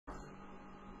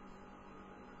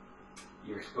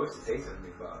You're supposed to say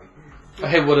something, Bobby.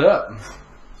 Hey, what up?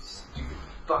 Stupid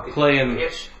fucking Playing.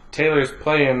 bitch. Taylor's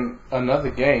playing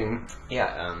another game.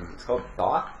 Yeah, it's called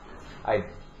Thoth.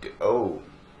 Oh.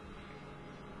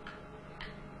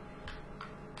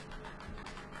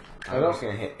 I'm just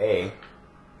gonna hit A.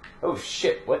 Oh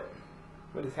shit, what?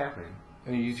 What is happening?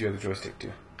 And you use your other joystick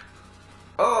too.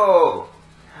 Oh!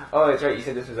 Oh, that's right, you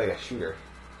said this was like a shooter.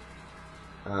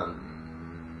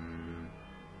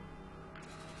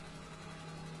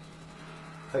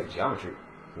 It's like Geometry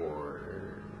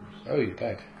Wars. Oh, you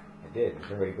died. I did.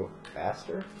 Does everybody go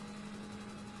faster?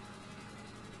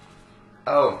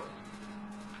 Oh.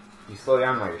 You slow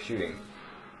down while you're shooting.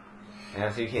 And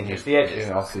also you can't touch the edges.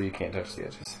 And also you can't touch the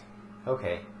edges.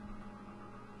 Okay.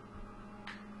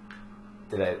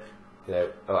 Did I...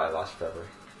 Oh, I lost forever.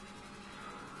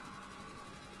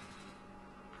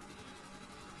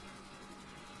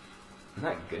 I'm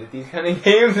not good at these kind of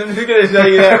games. I'm just gonna tell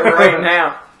you that right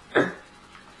now.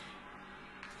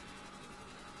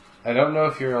 I don't know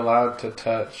if you're allowed to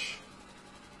touch.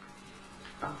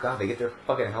 Oh god, they get their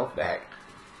fucking health back.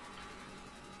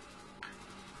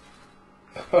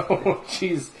 Oh,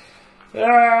 jeez. Fuck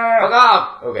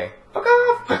Ah! off! Okay. Fuck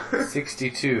off!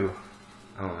 62.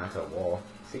 Oh, that's a wall.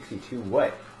 62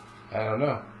 what? I don't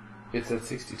know. It's at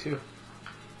 62.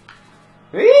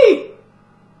 Whee!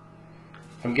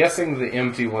 I'm guessing the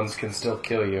empty ones can still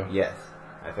kill you. Yes.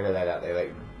 I figured that out. They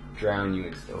like drown you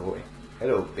and still.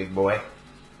 Hello, big boy.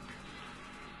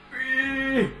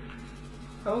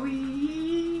 Oh,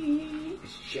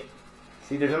 shit.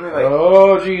 See, there's only like...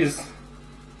 Oh, jeez.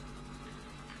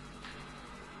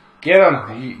 Get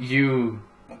him!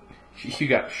 You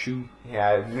got shoe.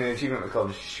 Yeah, the achievement was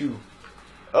called Shoe.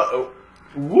 Uh-oh.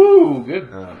 Woo! Good.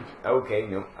 Okay,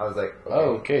 no. I was like,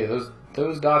 okay.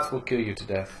 Those dots will kill you to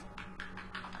death.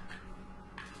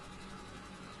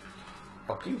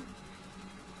 Fuck you.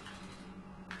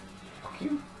 Fuck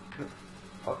you.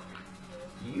 Fuck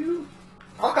you.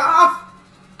 Fuck off!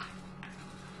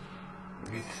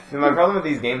 So my problem with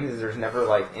these games is there's never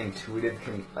like intuitive,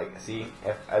 see,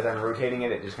 as I'm rotating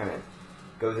it, it just kind of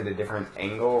goes at a different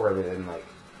angle rather than like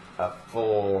a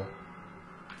full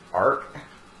arc.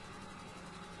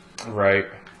 Right.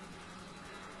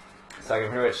 So I can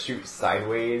pretty much shoot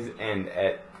sideways and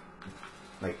at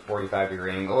like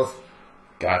 45-degree angles.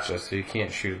 Gotcha, so you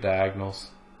can't shoot at diagonals.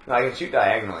 No, I can shoot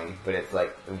diagonally, but it's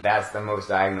like, that's the most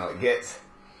diagonal it gets.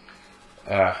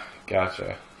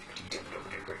 Gotcha.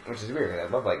 Which is weird, 'cause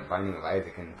I love like Binding of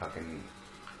Isaac and fucking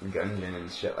Gungeon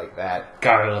and shit like that.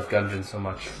 God, I love Gungeon so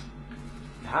much.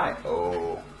 Hi.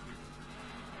 Oh.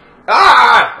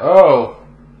 Ah! Oh!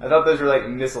 I thought those were like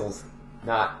missiles,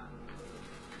 not...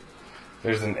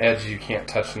 There's an edge you can't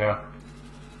touch now.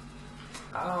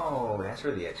 Oh, that's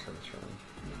where the edge comes from.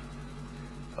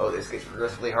 Oh, this gets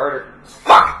progressively harder.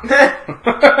 Fuck!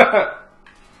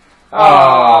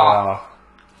 Oh.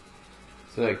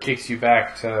 So it kicks you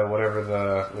back to whatever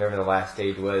the last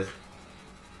stage was.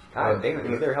 God damn it, they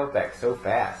get their health back so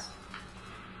fast.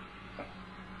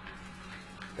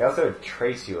 They also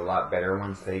trace you a lot better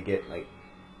once they get, like...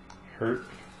 hurt.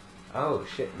 Oh,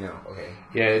 shit, no, okay.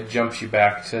 Yeah, it jumps you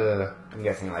back to... I'm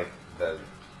guessing, like, the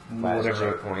last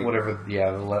checkpoint.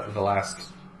 The last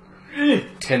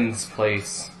tens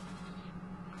place.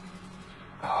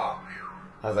 Oh, whew.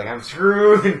 I was like, I'm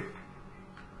screwed!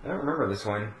 I don't remember this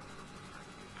one.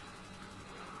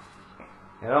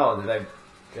 At all, did I do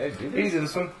this? You did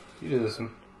this one. You did this one.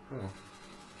 Oh.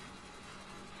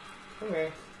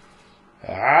 Okay.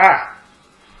 Ah!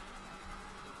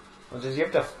 Well, just you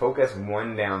have to focus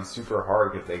one down super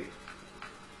hard because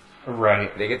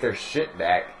Right. they get their shit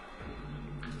back.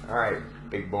 Alright,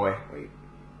 big boy. Wait.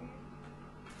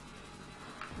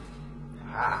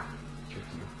 Ah. Trick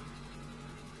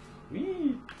you.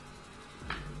 Whee!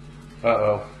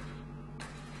 Uh-oh.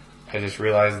 I just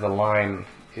realized the line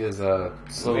is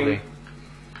slowly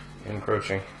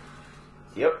encroaching.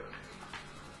 Yep.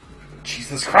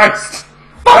 Jesus Christ!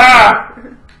 Ah!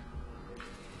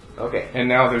 Okay. And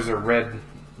now there's a red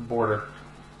border.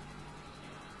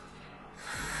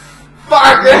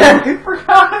 Fuck! I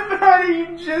forgot about it.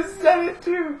 You just said it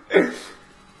too.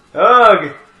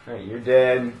 Ugh. Alright, you're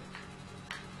dead.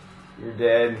 You're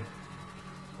dead.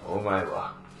 Oh my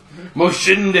god.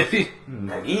 Motion Day.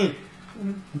 Nani?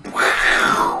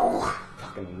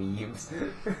 Fucking memes.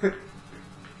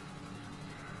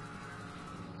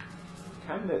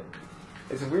 Kinda.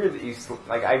 It's weird that you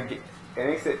it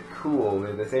makes it cool, but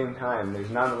at the same time, there's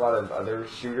not a lot of other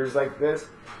shooters like this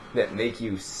that make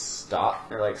you stop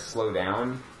or like slow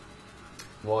down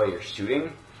while you're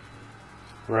shooting.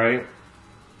 Right.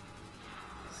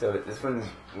 So this one's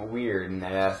weird in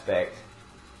that aspect.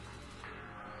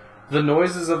 The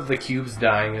noises of the cubes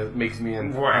dying makes me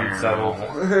unsettled.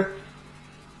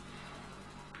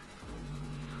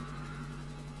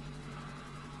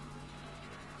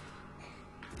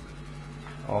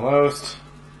 Almost.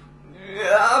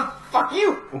 Fuck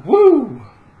you! Woo!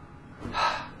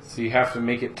 So you have to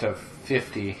make it to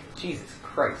 50. Jesus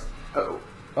Christ. Uh-oh.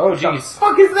 Oh, What the jeez.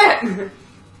 fuck is that?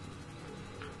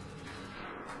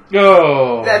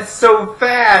 Go! That's so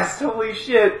fast! Holy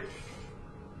shit!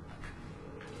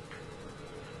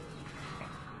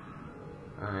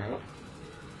 Alright.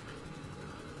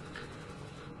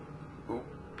 Ooh.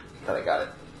 Thought I got it.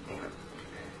 Damn it.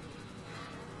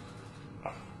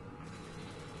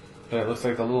 But it looks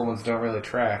like the little ones don't really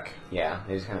track. Yeah,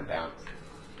 they just kind of bounce.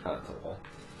 Oh, that's a hole.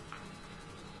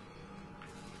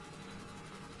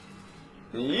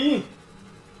 Eee!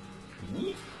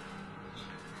 Eee!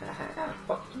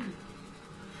 Fuck you.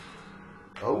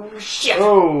 Oh shit!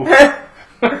 Oh!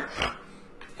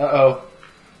 Uh-oh.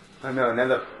 Oh no,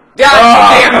 another.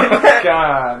 God damn it!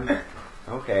 God.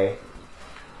 Okay.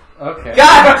 Okay.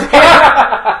 God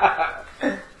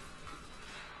damn it!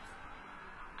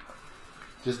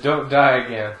 Just don't die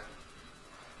again.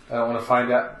 I don't want to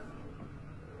find out.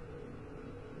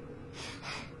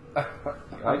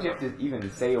 Why'd you have to even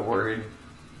say a word?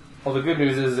 Well, the good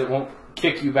news is it won't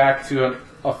kick you back to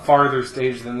a farther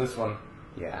stage than this one.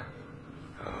 Yeah.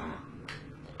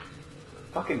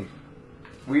 Fucking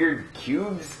weird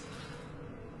cubes.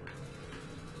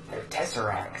 They're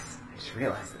tesseracts. I just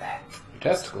realized that.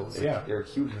 Testicles, yeah. They're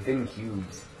cubes within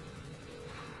cubes.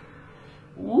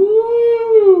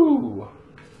 Woo!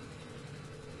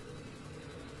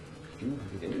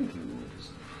 Cubes within cubes.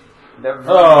 The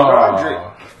Oh.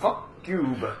 Roderick. Fuck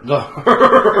cube. The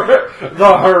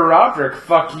Roderick,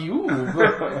 fuck you.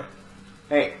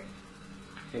 Hey.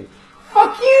 Hey.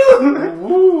 Fuck you!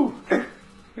 Woo!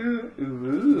 Ooh.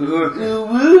 Woo!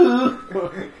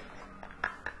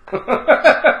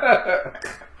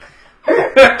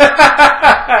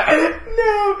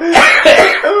 No!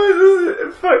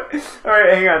 Fuck.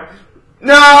 Alright, hang on.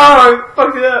 No! I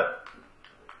fucked it up!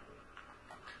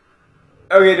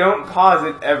 Okay, don't pause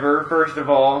it ever, first of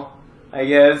all, I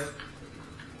guess.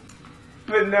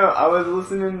 But no, I was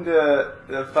listening to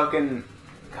the fucking...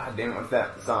 God damn, what's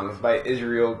that song? It's by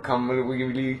Israel. The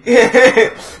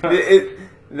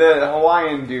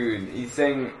Hawaiian dude. He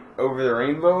sang Over the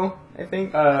Rainbow, I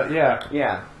think. Yeah.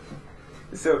 Yeah.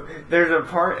 So there's a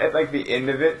part at like the end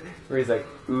of it where he's like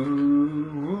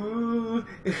ooh,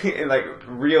 and like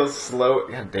real slow.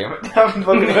 God damn it! I'm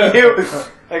looking at you.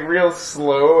 Like real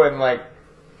slow and like.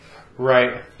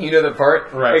 Right. You know the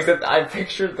part? Right. Except I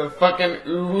pictured the fucking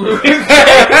ooh.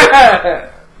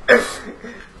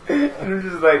 And I'm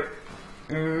just like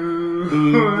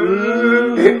ooh.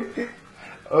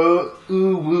 Oh,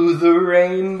 ooh, woo the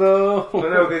rainbow. Well,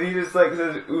 no, because he just like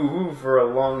says ooh for a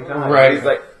long time. Right.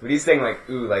 But he's saying like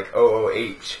ooh, like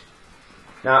OOH.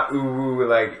 Not ooh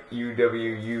like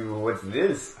UWU. What's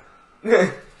this?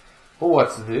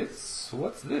 What's this?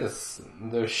 What's this?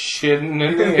 They're shitting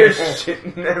in the There's air.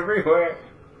 shitting everywhere.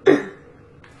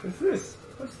 What's this?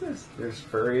 What's this? There's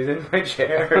furries in my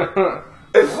chair.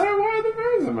 Why are the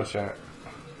birds in my chair?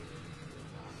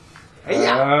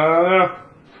 Yeah.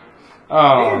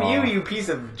 Oh. Damn you piece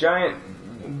of giant.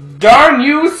 Darn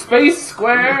you, Space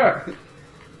Square!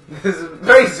 This is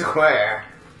very square.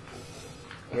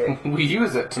 Okay. We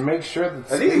use it to make sure that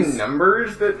Are these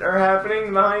numbers that are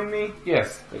happening behind me?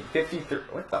 Yes. Like 53.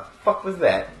 What the fuck was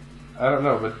that? I don't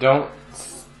know, but don't...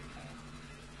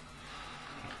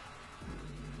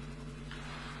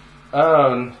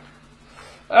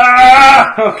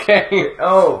 Okay.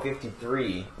 Oh,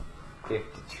 53.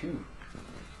 52.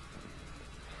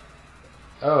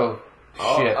 Oh,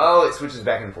 shit. Oh, it switches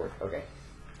back and forth. Okay.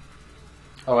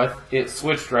 Oh, it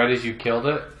switched right as you killed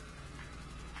it?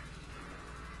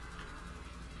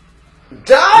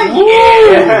 Die! Woo!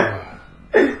 Yeah!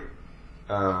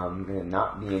 I'm gonna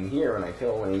not be in here when I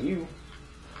kill one of you.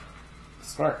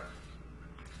 Smart.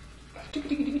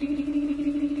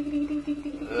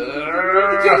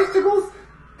 Testicles!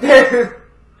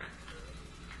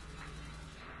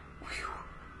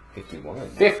 51.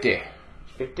 50.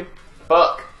 50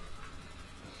 fuck.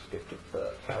 50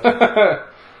 fuck.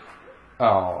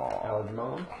 Oh, How's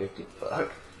mom? 50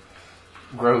 fuck.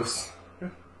 gross.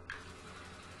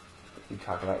 You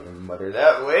talk about your mother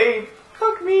that way?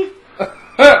 Fuck me.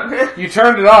 You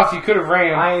turned it off. You could have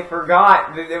ran. I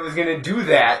forgot that it was gonna do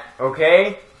that,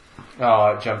 okay? Oh,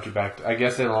 it jumped you back. I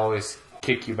guess it'll always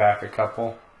kick you back a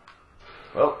couple.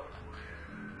 Well.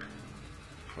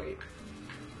 Wait.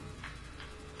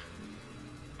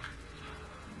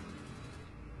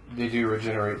 They do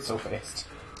regenerate so fast.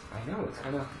 I know, it's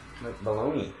kind of like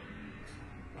baloney.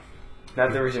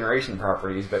 Not the regeneration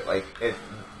properties, but like it,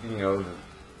 you know,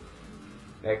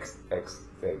 the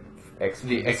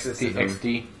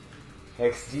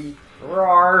XD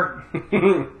RAR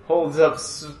holds up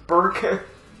Spurk.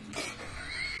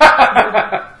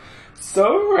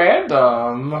 So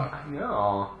random. I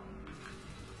know.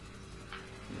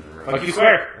 Fuck you,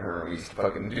 swear. Or we just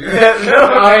fucking do that. No,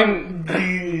 I'm.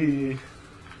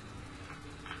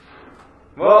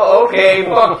 well, okay,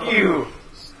 fuck you.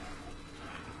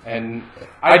 And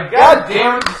God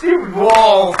damn it, stupid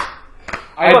walls.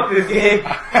 Fuck this game.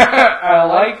 I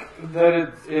like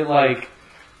that it like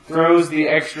throws the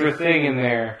extra thing in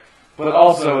there, but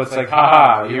also it's like,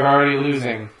 haha, you're already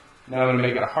losing. Now I'm gonna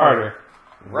make it harder.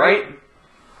 Right?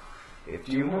 If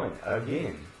you want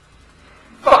again.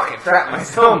 Fucking trap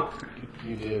myself.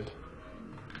 You did.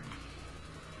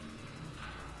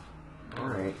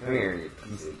 Alright, come here, you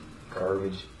piece of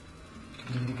garbage.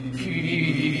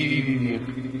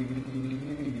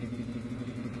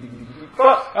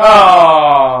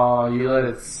 Oh, you let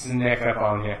it sneak up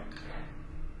on you.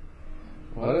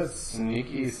 What a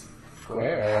sneaky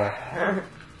square.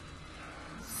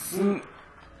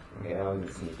 Okay, I wasn't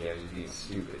sneaky, I was just being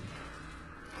stupid.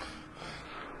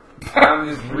 I'm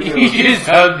just real. You just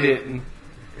hugged it.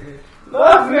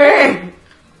 Love me!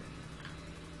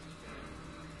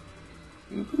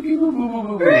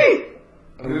 Hey!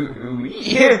 Ooh,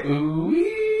 yeah!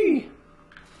 Ooh-wee.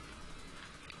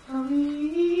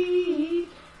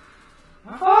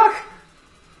 Fuck!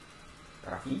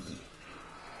 Rafiki.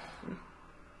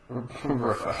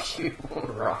 Fuck you.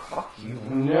 Fuck you.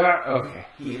 Yeah, okay.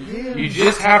 You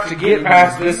just have to get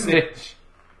past this stage.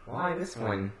 Why this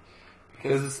one?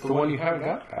 Because it's the one you haven't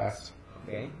got past.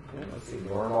 Okay, let's see,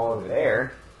 normal over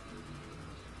there.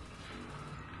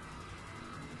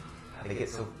 They get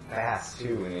so fast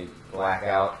too when they black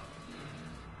out.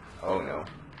 Oh no.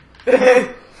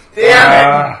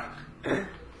 Damn it!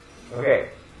 Okay.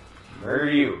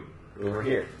 Murder you. Go over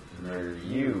here. Murder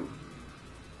you.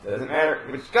 Doesn't matter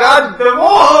which god the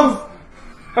walls!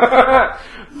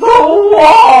 The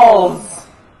walls!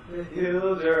 The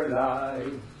hills are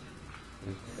alive.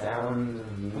 The sounds of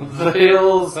music. The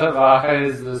Hills Have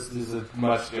Eyes. This is a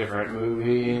much different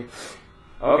movie.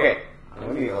 Okay. I'm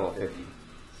gonna get level 50.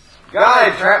 God,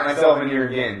 I trapped myself in here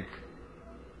again.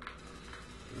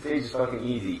 This stage is fucking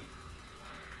easy.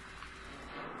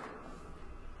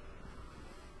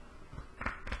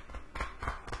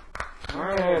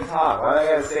 Why am I gonna talk? Why do I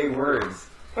gotta say words?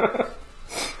 It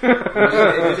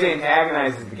just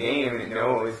antagonizes the game and it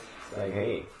knows. It's like,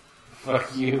 hey.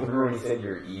 Fuck you. Remember when he said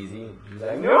you're easy? He's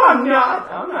like, no, I'm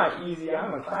not. I'm not easy.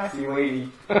 I'm a classy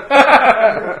lady. And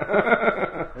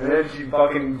then she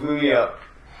fucking blew me up.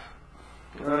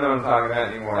 I don't know what I'm talking about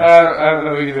anymore. I don't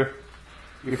know either.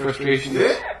 Your frustration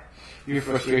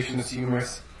is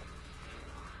humorous.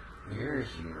 You're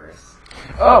humorous.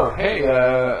 Oh, hey,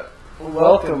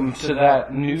 welcome to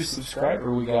that new subscriber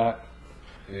we got.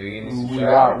 We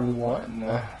got one.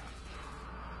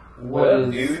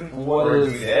 What is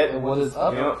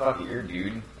up? You know what? Fuck it, you're a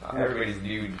dude. Everybody's a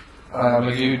dude. I'm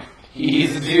a dude.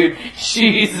 He's a dude.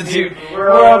 She's a dude. We're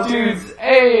all dudes.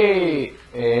 Hey!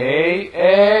 Hey!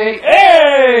 Hey!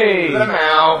 Hey!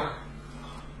 Somehow.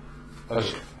 Oh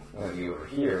shit. I'm gonna be over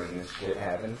here when this shit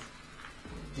happens.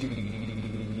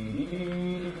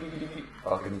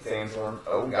 Fucking sandstorm.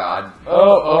 Oh god.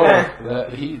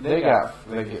 They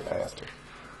get faster.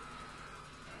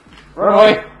 Run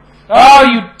away! Oh,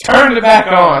 you turned it back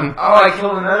on. Oh, I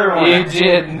killed another one. You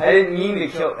did. I didn't mean to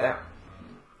kill that.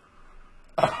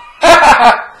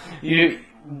 You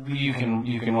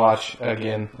can watch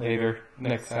again later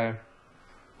next time.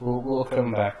 We'll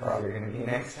come back. Is there gonna be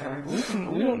next time?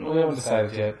 We haven't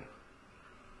decided yet.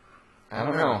 I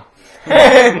don't know.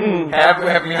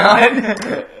 have we not?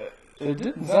 It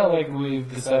didn't sound like we've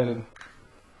decided.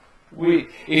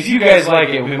 If you guys like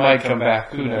it, we might come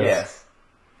back. Who knows? Yes.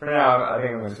 For now, I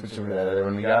think I'm gonna switch over to that other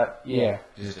one we got. Yeah.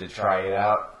 Just to try it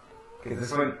out. Because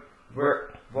this one, we're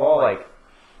all like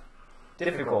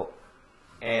difficult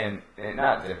and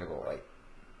not difficult. Like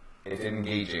it's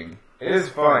engaging. It is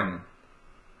fun.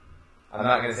 I'm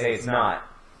not gonna say it's not.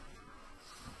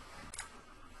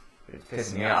 It's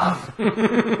pissing me off.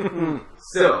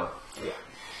 So, yeah.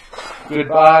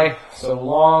 Goodbye. So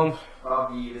long. I'll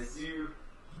be the suit.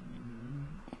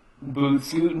 Boot,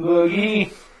 scoot, and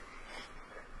boogie.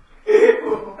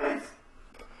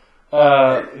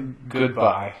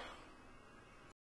 Goodbye.